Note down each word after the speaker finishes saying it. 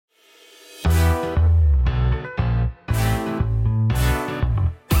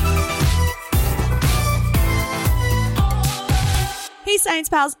Science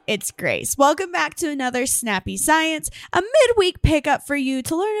Pals, it's Grace. Welcome back to another Snappy Science, a midweek pickup for you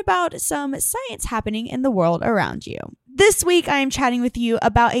to learn about some science happening in the world around you. This week, I am chatting with you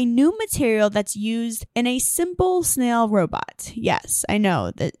about a new material that's used in a simple snail robot. Yes, I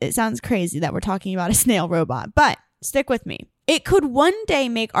know that it sounds crazy that we're talking about a snail robot, but stick with me. It could one day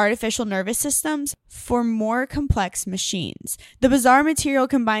make artificial nervous systems for more complex machines. The bizarre material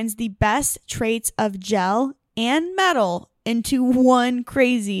combines the best traits of gel and metal into one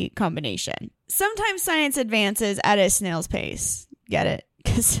crazy combination. Sometimes science advances at a snail's pace. Get it?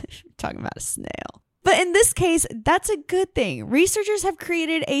 Because we're talking about a snail. But in this case, that's a good thing. Researchers have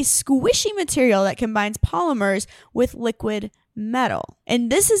created a squishy material that combines polymers with liquid metal.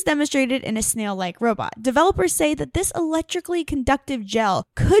 And this is demonstrated in a snail-like robot. Developers say that this electrically conductive gel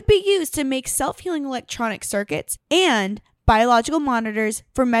could be used to make self-healing electronic circuits and biological monitors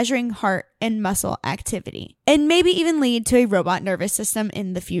for measuring heart and muscle activity, and maybe even lead to a robot nervous system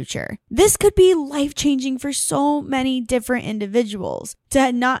in the future. This could be life-changing for so many different individuals.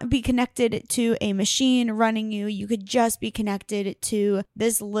 To not be connected to a machine running you, you could just be connected to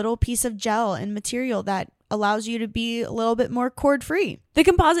this little piece of gel and material that allows you to be a little bit more cord-free. The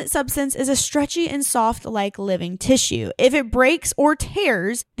composite substance is a stretchy and soft like living tissue. If it breaks or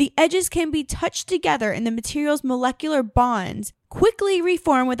tears, the edges can be touched together and the material's molecular bonds quickly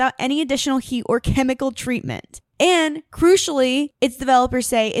reform without any additional heat or chemical treatment. And crucially, its developers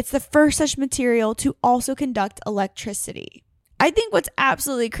say it's the first such material to also conduct electricity. I think what's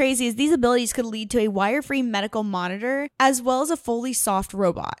absolutely crazy is these abilities could lead to a wire-free medical monitor as well as a fully soft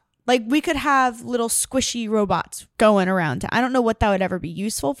robot. Like, we could have little squishy robots going around. I don't know what that would ever be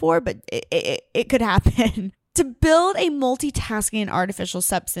useful for, but it could happen. To build a multitasking artificial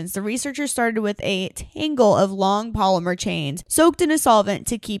substance, the researchers started with a tangle of long polymer chains soaked in a solvent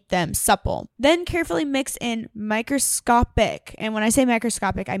to keep them supple. Then carefully mixed in microscopic, and when I say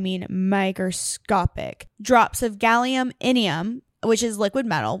microscopic, I mean microscopic, drops of gallium indium, which is liquid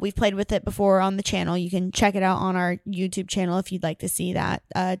metal. We've played with it before on the channel. You can check it out on our YouTube channel if you'd like to see that,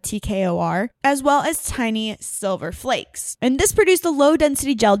 TKOR, as well as tiny silver flakes. And this produced a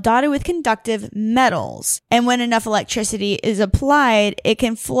low-density gel dotted with conductive metals. And when enough electricity is applied, it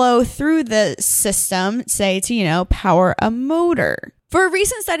can flow through the system, say to, power a motor. For a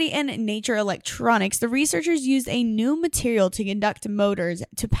recent study in Nature Electronics, the researchers used a new material to conduct motors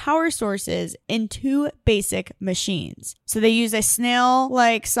to power sources in two basic machines. So they use a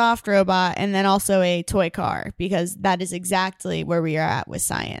snail-like soft robot and then also a toy car, because that is exactly where we are at with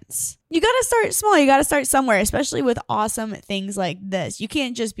science. You got to start small. You got to start somewhere, especially with awesome things like this. You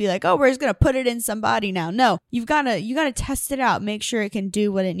can't just be like, oh, we're just going to put it in somebody now. No, you got to test it out, make sure it can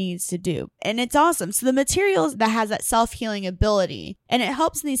do what it needs to do. And it's awesome. So the material that has that self-healing ability, and it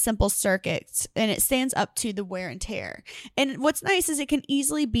helps in these simple circuits, and it stands up to the wear and tear. And what's nice is it can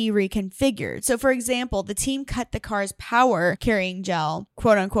easily be reconfigured. So for example, the team cut the car's power carrying gel,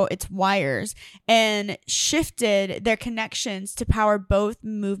 quote unquote, its wires, and shifted their connections to power both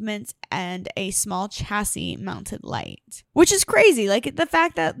movements and a small chassis mounted light, which is crazy. Like, the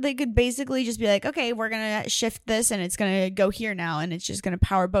fact that they could basically just be like, okay, we're going to shift this and it's going to go here now and it's just going to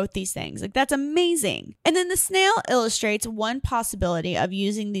power both these things. Like, that's amazing. And then the snail illustrates one possibility of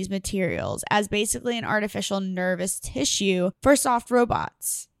using these materials as basically an artificial nervous tissue for soft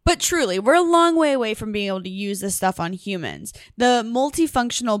robots. But truly, we're a long way away from being able to use this stuff on humans. The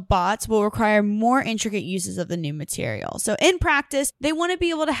multifunctional bots will require more intricate uses of the new material. So in practice, they want to be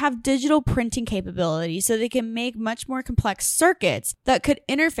able to have digital printing capability so they can make much more complex circuits that could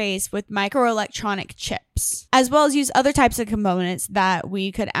interface with microelectronic chips, as well as use other types of components that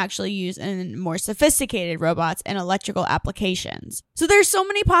we could actually use in more sophisticated robots and electrical applications. So there's so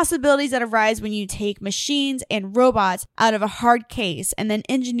many possibilities that arise when you take machines and robots out of a hard case and then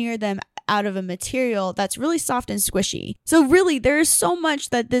engineer them out of a material that's really soft and squishy. So really, there's so much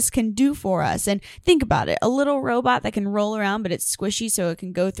that this can do for us. And think about it, a little robot that can roll around, but it's squishy so it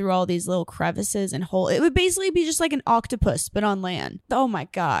can go through all these little crevices and holes. It would basically be just like an octopus, but on land. Oh my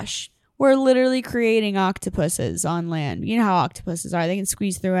gosh. We're literally creating octopuses on land. You know how octopuses are. They can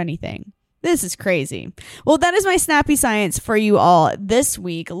squeeze through anything. This is crazy. Well, that is my snappy science for you all this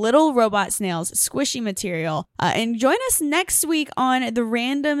week. Little robot snails, squishy material. And join us next week on The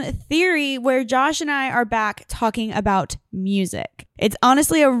Random Theory, where Josh and I are back talking about music. It's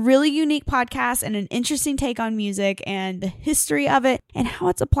honestly a really unique podcast and an interesting take on music and the history of it and how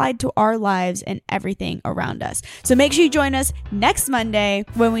it's applied to our lives and everything around us. So make sure you join us next Monday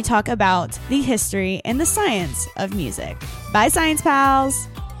when we talk about the history and the science of music. Bye, Science Pals.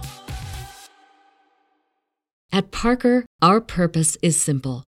 At Parker, our purpose is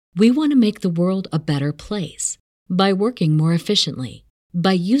simple. We want to make the world a better place by working more efficiently,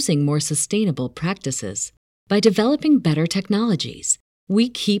 By using more sustainable practices, by developing better technologies, we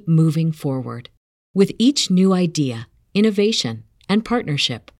keep moving forward. With each new idea, innovation, and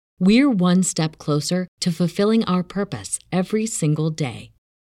partnership, we're one step closer to fulfilling our purpose every single day.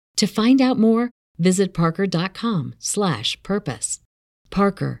 To find out more, visit parker.com/purpose.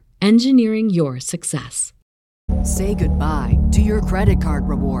 Parker, engineering your success. Say goodbye to your credit card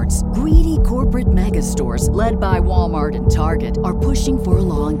rewards. Greedy corporate mega stores, led by Walmart and Target, are pushing for a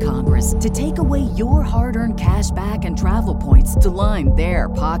law in Congress to take away your hard-earned cash back and travel points to line their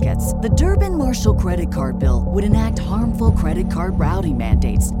pockets. The Durbin-Marshall credit card bill would enact harmful credit card routing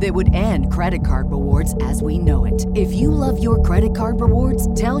mandates that would end credit card rewards as we know it. If you love your credit card rewards,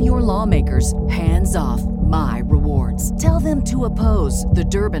 tell your lawmakers, hands off my rewards. Tell them to oppose the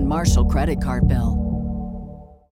Durbin-Marshall credit card bill.